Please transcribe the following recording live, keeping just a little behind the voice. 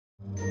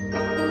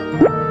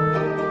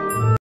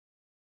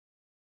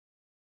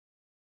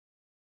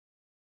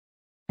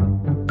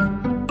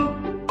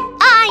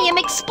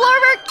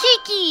Explorer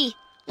Kiki!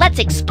 Let's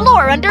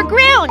explore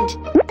underground!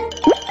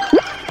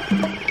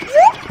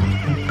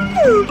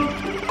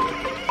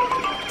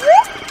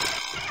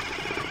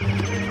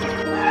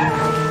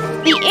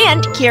 The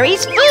ant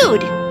carries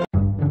food.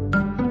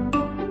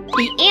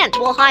 The ant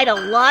will hide a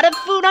lot of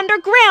food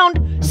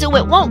underground so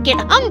it won't get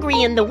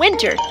hungry in the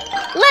winter.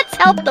 Let's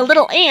help the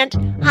little ant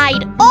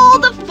hide all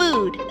the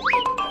food.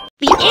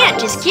 The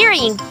ant is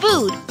carrying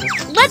food.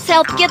 Let's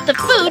help get the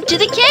food to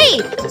the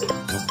cave.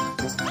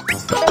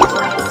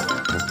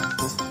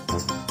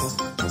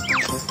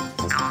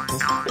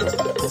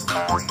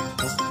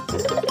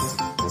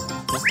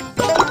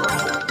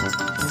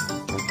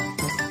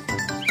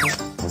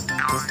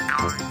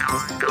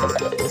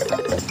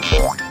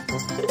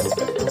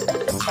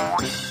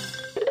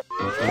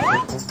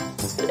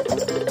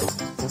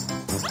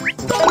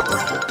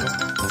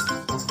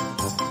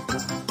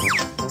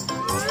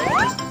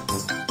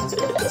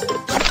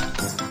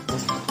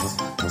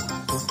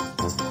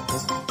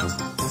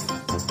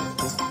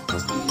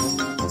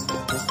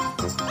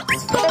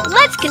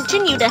 Let's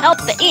continue to help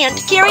the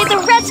ant carry the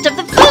rest of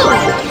the food.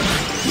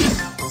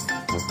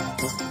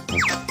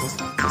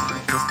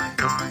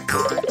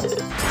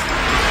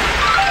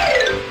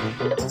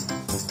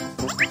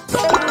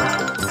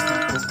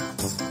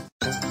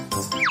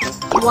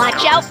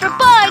 Watch out for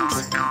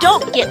bugs!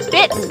 Don't get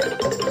bitten!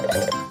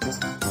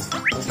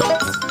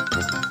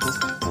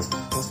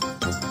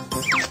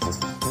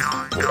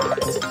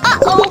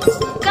 Uh-oh!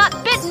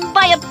 Got bitten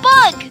by a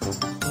bug!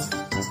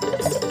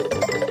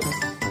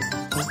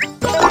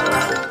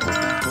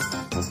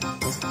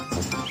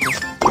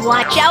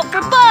 Watch out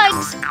for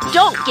bugs!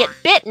 Don't get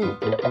bitten!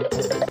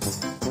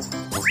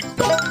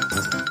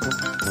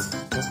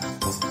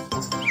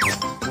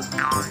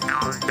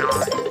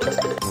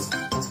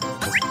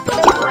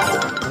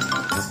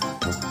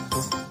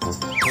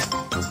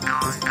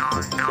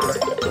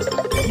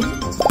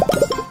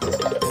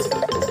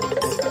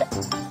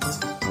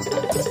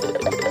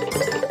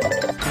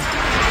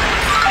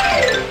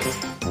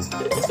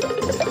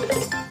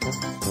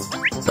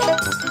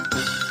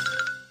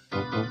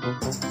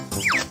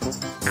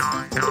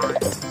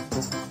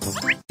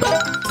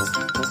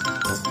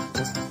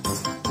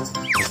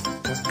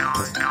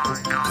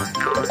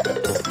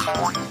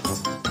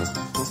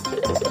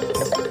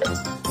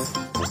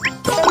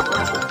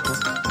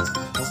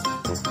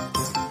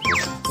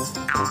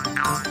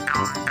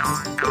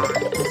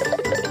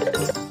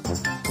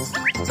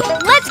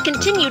 Let's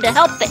continue to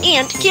help the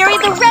ant carry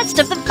the rest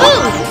of the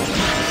food.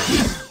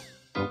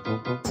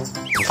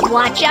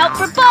 Watch out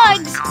for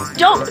bugs!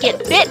 Don't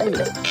get bitten!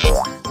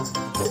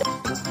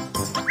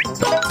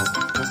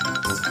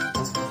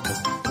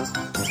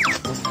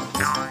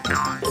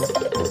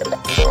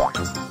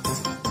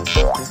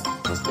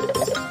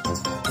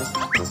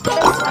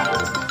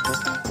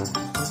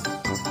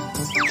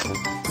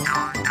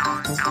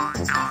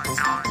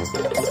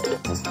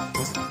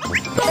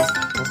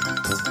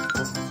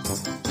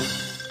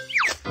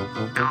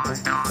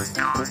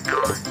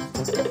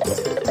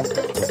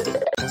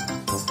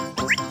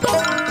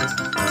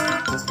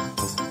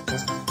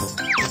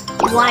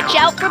 Watch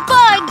out for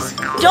bugs!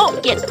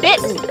 Don't get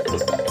bitten!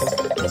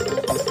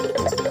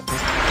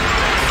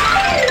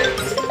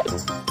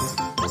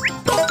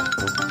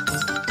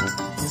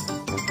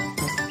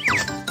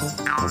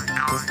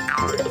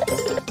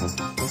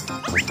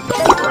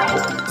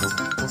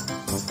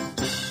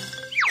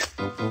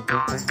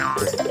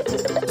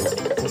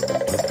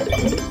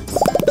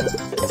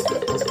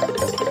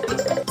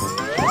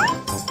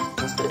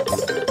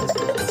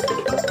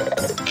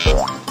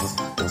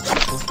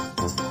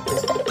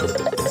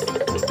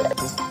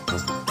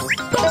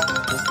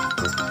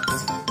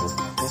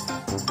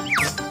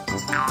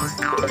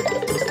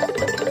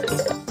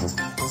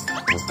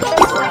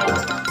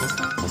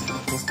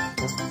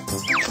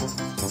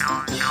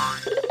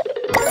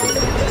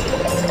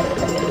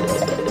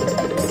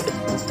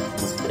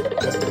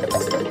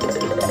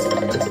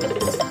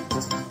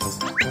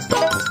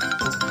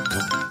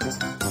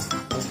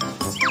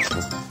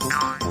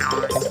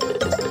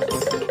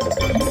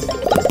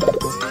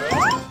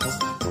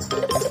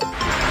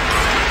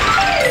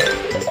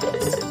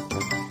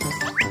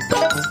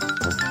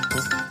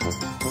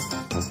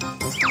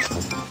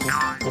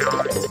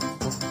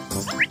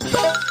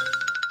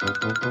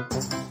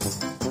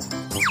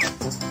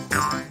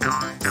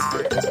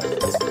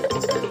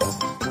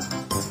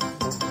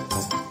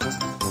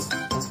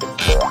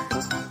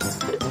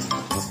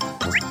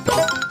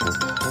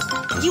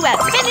 You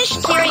have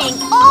finished carrying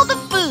all the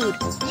food!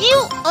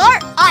 You are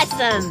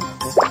awesome!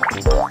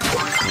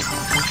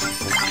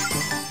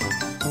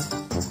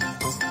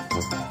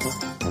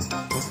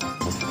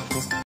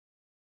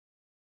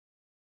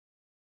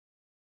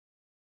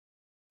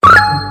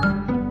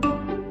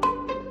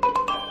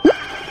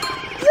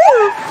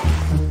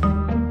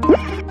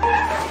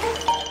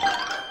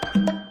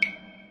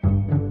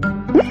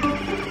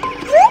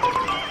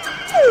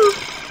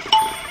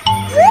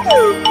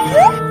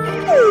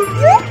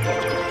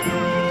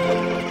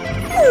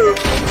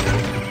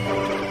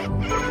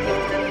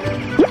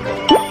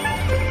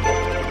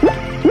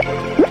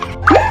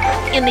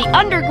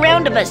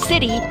 underground of a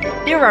city,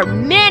 there are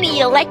many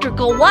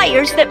electrical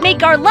wires that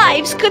make our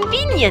lives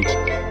convenient.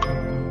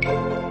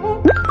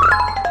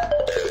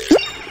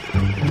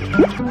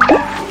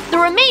 The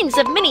remains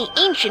of many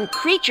ancient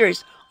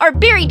creatures are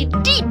buried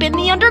deep in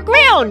the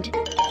underground.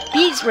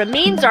 These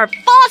remains are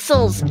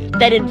fossils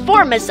that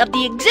inform us of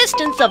the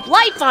existence of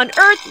life on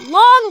Earth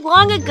long,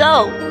 long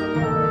ago.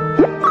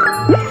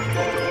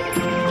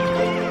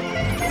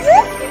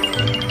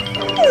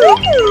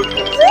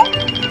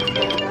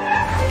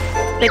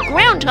 The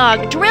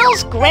groundhog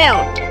drills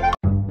ground.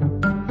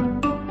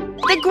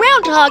 The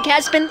groundhog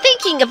has been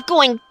thinking of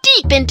going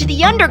deep into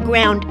the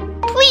underground.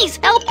 Please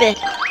help it.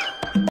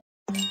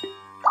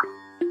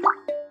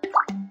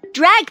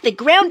 Drag the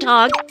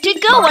groundhog to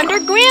go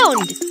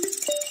underground.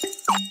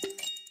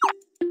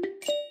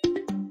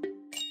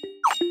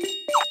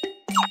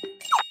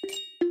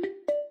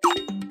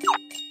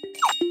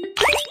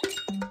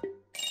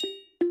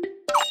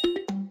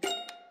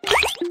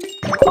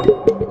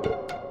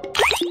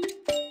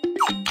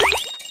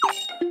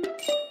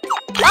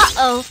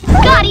 Uh-oh,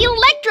 got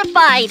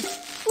electrified!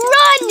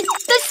 Run!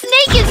 The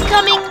snake is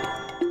coming!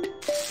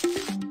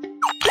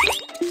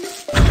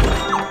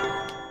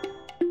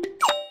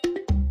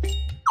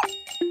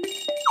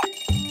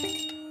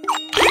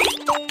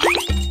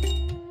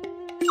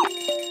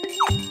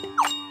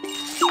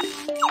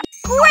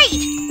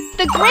 Great!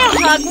 The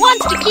groundhog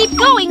wants to keep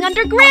going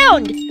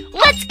underground.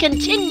 Let's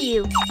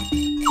continue.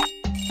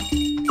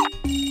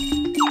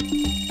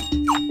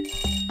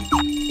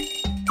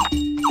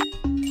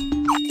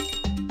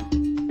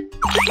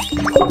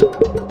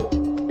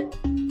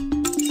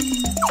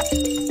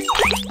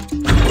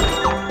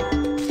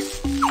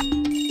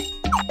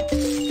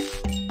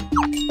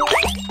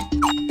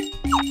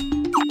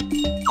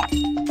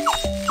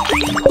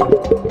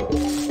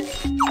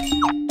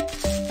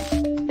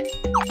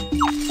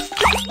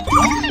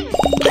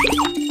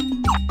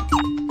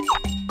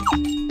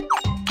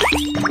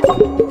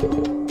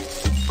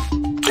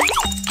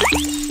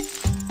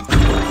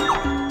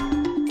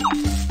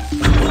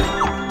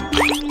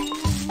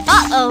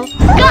 Uh-oh,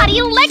 got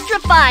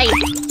electrified!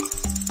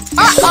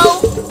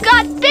 Uh-oh,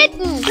 got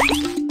bitten!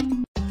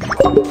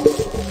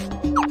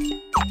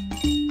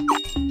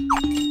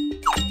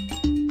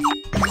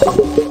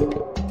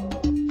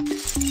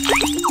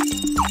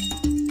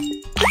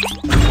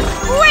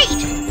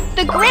 Great!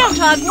 The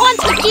groundhog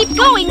wants to keep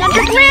going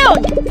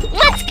underground!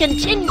 Let's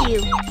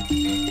continue!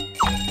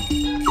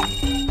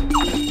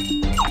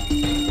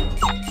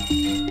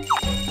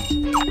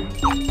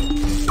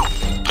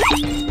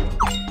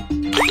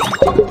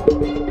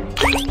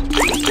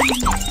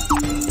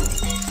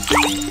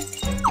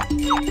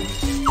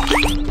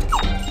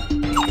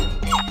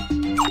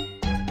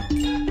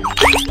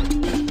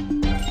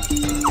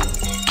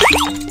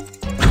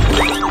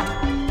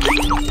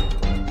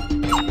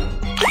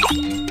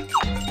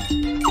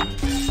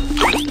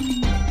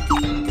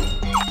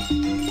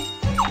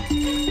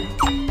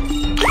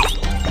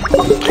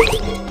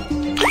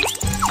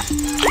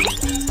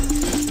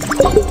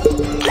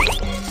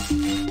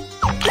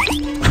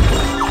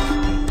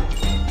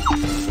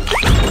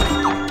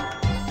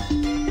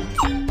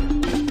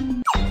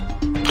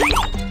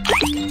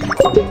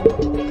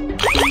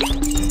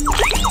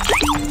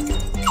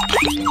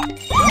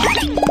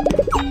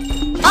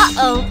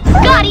 Uh-oh,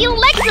 got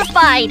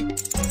electrified!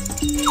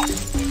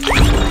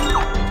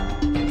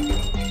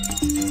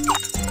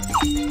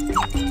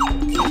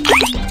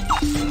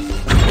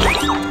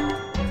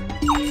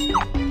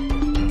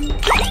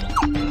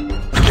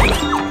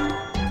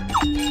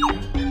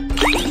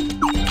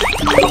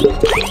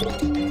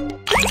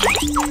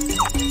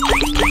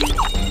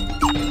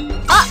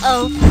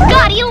 Uh-oh,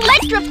 got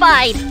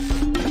electrified!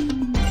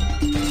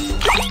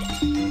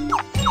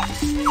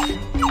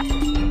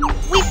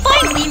 We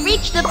finally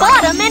reach the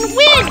bottom and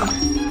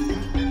win!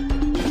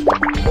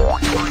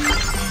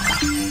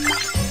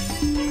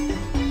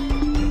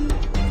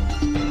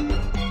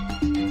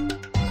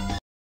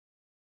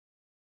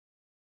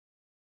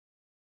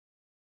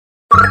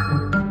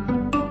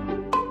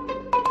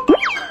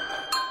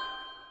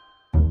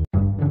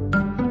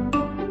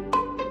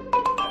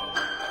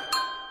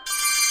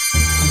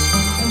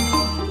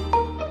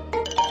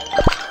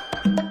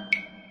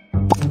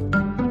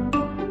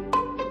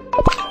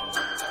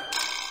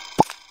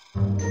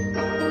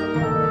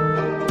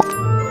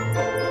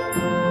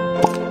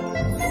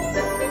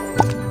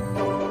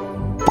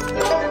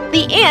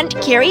 The ant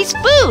carries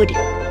food.